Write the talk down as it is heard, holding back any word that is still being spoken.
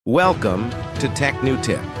Welcome to Tech New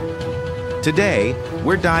Tip. Today,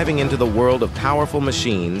 we're diving into the world of powerful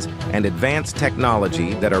machines and advanced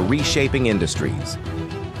technology that are reshaping industries.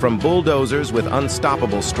 From bulldozers with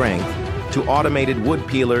unstoppable strength to automated wood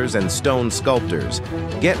peelers and stone sculptors,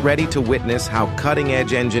 get ready to witness how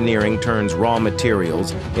cutting-edge engineering turns raw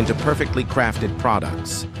materials into perfectly crafted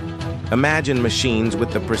products. Imagine machines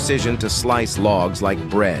with the precision to slice logs like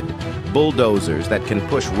bread, bulldozers that can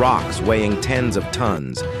push rocks weighing tens of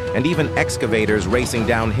tons, and even excavators racing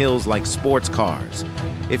down hills like sports cars.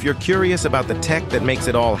 If you're curious about the tech that makes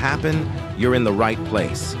it all happen, you're in the right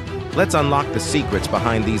place. Let's unlock the secrets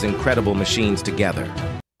behind these incredible machines together.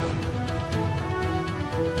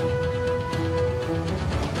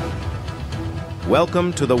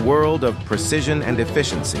 Welcome to the world of precision and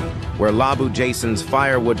efficiency, where Bulldozers'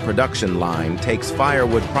 firewood production line takes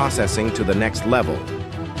firewood processing to the next level.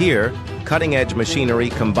 Here, cutting-edge machinery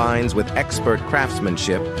combines with expert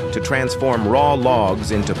craftsmanship to transform raw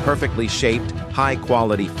logs into perfectly shaped,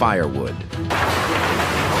 high-quality firewood.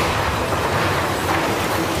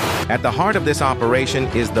 At the heart of this operation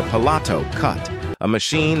is the Palato Cut, a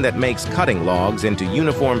machine that makes cutting logs into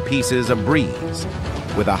uniform pieces a breeze.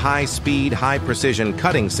 With a high-speed, high-precision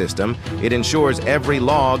cutting system, it ensures every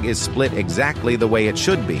log is split exactly the way it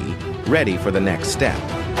should be, ready for the next step.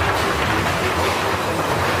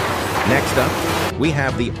 Next up, we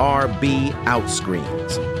have the RB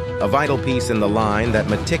outscreens, a vital piece in the line that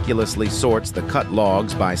meticulously sorts the cut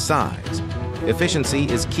logs by size. Efficiency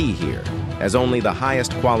is key here, as only the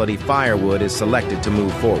highest quality firewood is selected to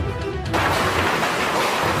move forward.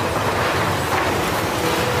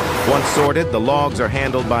 Once sorted, the logs are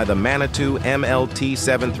handled by the Manitou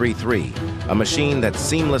MLT733, a machine that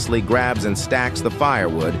seamlessly grabs and stacks the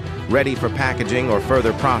firewood, ready for packaging or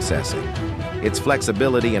further processing. Its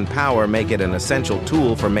flexibility and power make it an essential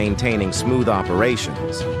tool for maintaining smooth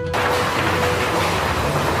operations.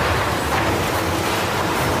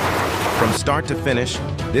 From start to finish,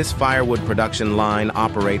 this firewood production line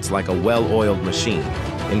operates like a well-oiled machine,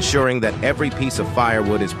 ensuring that every piece of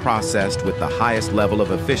firewood is processed with the highest level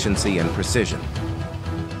of efficiency and precision.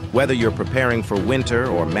 Whether you're preparing for winter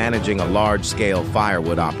or managing a large-scale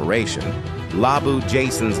firewood operation,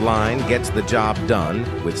 Bulldozers' line gets the job done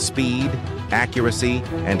with speed, accuracy,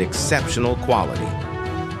 and exceptional quality.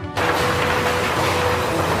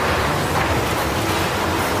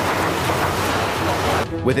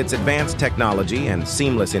 With its advanced technology and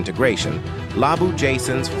seamless integration,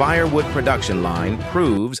 Bulldozers' firewood production line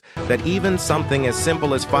proves that even something as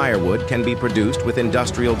simple as firewood can be produced with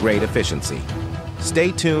industrial-grade efficiency.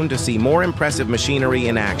 Stay tuned to see more impressive machinery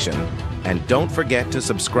in action, and don't forget to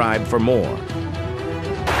subscribe for more.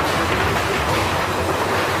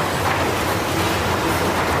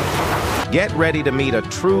 Get ready to meet a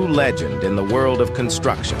true legend in the world of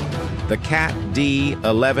construction, the Cat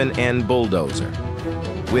D11N bulldozer.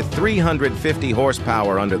 With 350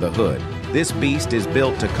 horsepower under the hood, this beast is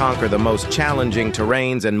built to conquer the most challenging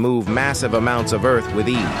terrains and move massive amounts of earth with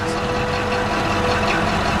ease.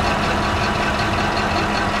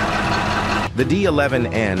 The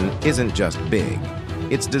D11N isn't just big,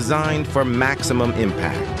 it's designed for maximum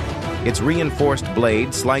impact. Its reinforced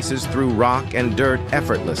blade slices through rock and dirt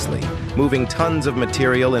effortlessly, moving tons of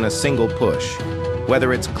material in a single push.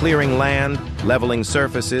 Whether it's clearing land, leveling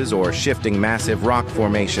surfaces, or shifting massive rock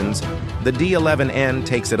formations, the D11N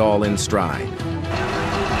takes it all in stride.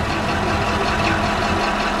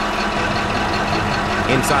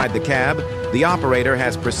 Inside the cab, the operator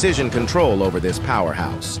has precision control over this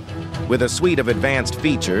powerhouse. With a suite of advanced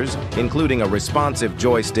features, including a responsive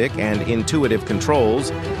joystick and intuitive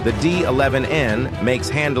controls, the D11N makes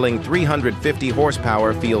handling 350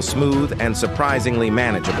 horsepower feel smooth and surprisingly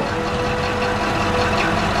manageable.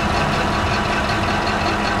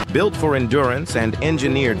 Built for endurance and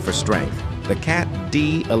engineered for strength, the Cat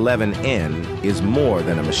D11N is more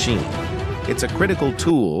than a machine. It's a critical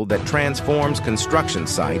tool that transforms construction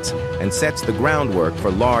sites and sets the groundwork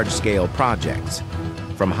for large-scale projects.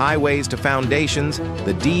 From highways to foundations,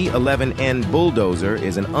 the D11N bulldozer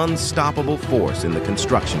is an unstoppable force in the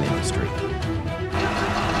construction industry.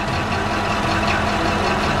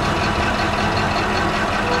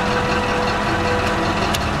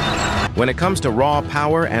 When it comes to raw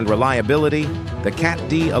power and reliability, the Cat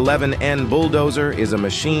D11N bulldozer is a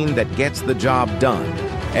machine that gets the job done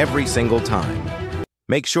every single time.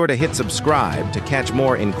 Make sure to hit subscribe to catch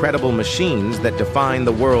more incredible machines that define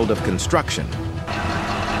the world of construction.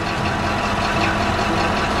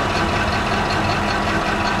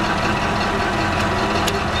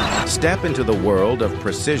 Step into the world of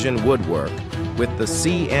precision woodwork with the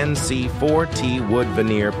CNC 4T wood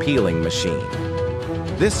veneer peeling machine.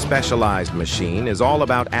 This specialized machine is all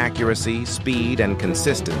about accuracy, speed, and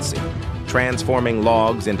consistency, transforming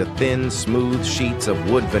logs into thin, smooth sheets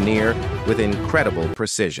of wood veneer with incredible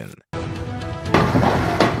precision.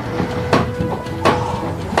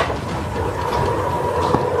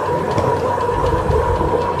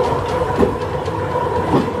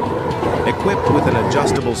 Equipped with an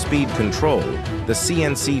adjustable speed control, the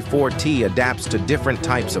CNC 4T adapts to different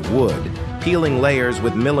types of wood, peeling layers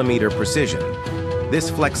with millimeter precision. This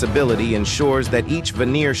flexibility ensures that each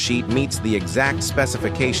veneer sheet meets the exact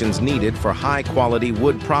specifications needed for high-quality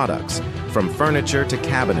wood products, from furniture to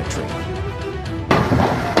cabinetry.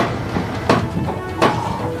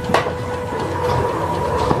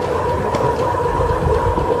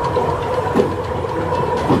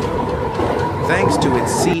 Thanks to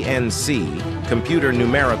its CNC, computer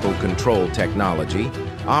numerical control technology,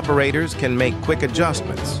 operators can make quick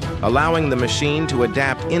adjustments, allowing the machine to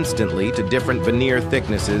adapt instantly to different veneer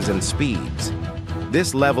thicknesses and speeds.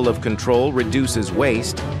 This level of control reduces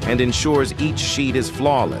waste and ensures each sheet is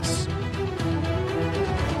flawless.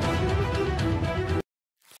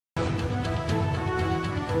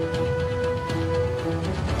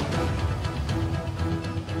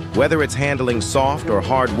 Whether it's handling soft or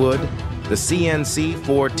hard wood, the CNC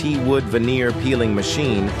 4T wood veneer peeling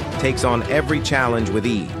machine takes on every challenge with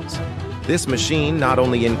ease. This machine not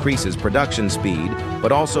only increases production speed,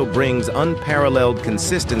 but also brings unparalleled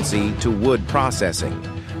consistency to wood processing,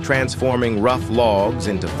 transforming rough logs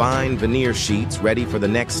into fine veneer sheets ready for the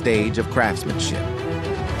next stage of craftsmanship.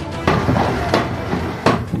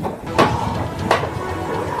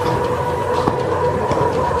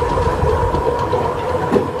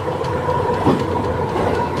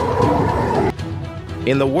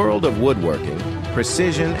 In the world of woodworking,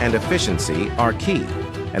 precision and efficiency are key,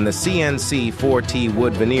 and the CNC 4T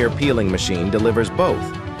wood veneer peeling machine delivers both,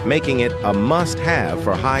 making it a must-have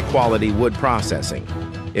for high-quality wood processing.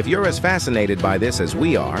 If you're as fascinated by this as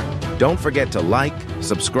we are, don't forget to like,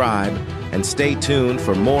 subscribe, and stay tuned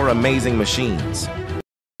for more amazing machines.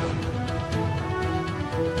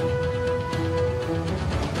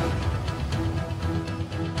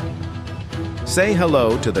 Say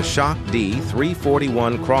hello to the Shock D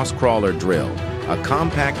 341 cross-crawler drill, a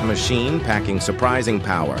compact machine packing surprising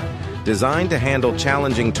power. Designed to handle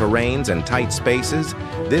challenging terrains and tight spaces,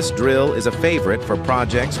 this drill is a favorite for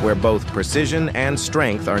projects where both precision and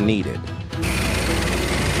strength are needed.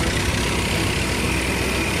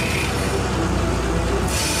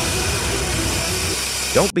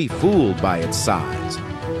 Don't be fooled by its size.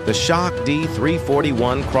 The Shock D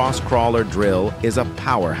 341 cross-crawler drill is a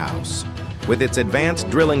powerhouse. With its advanced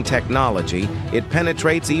drilling technology, it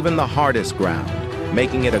penetrates even the hardest ground,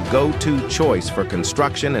 making it a go-to choice for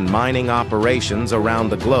construction and mining operations around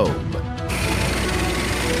the globe.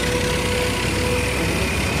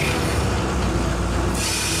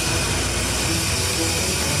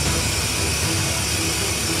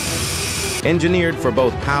 Engineered for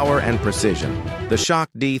both power and precision, the Shock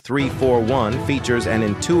D 341 features an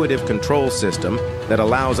intuitive control system that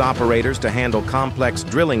allows operators to handle complex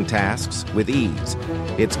drilling tasks with ease.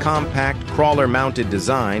 Its compact, crawler-mounted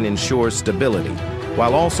design ensures stability,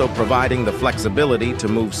 while also providing the flexibility to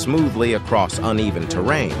move smoothly across uneven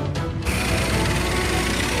terrain.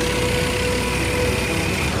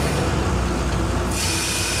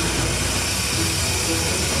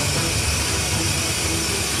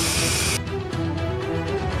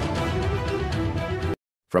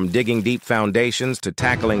 From digging deep foundations to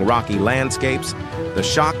tackling rocky landscapes, the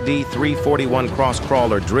Shock D 341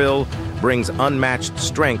 cross-crawler drill brings unmatched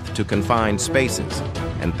strength to confined spaces.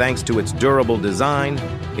 And thanks to its durable design,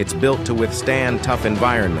 it's built to withstand tough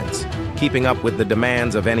environments, keeping up with the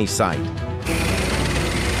demands of any site.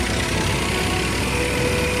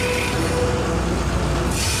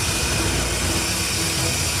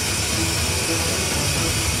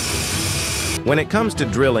 When it comes to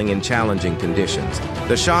drilling in challenging conditions,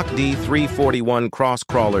 the Shock D 341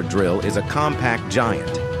 cross-crawler drill is a compact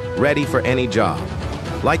giant, ready for any job.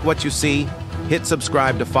 Like what you see? Hit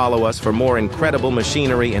subscribe to follow us for more incredible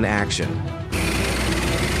machinery in action.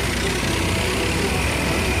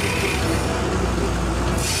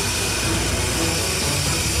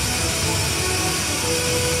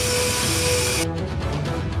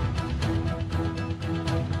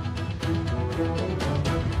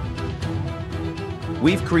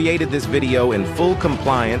 We've created this video in full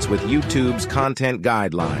compliance with YouTube's content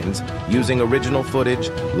guidelines, using original footage,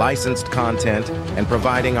 licensed content, and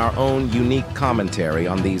providing our own unique commentary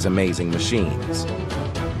on these amazing machines.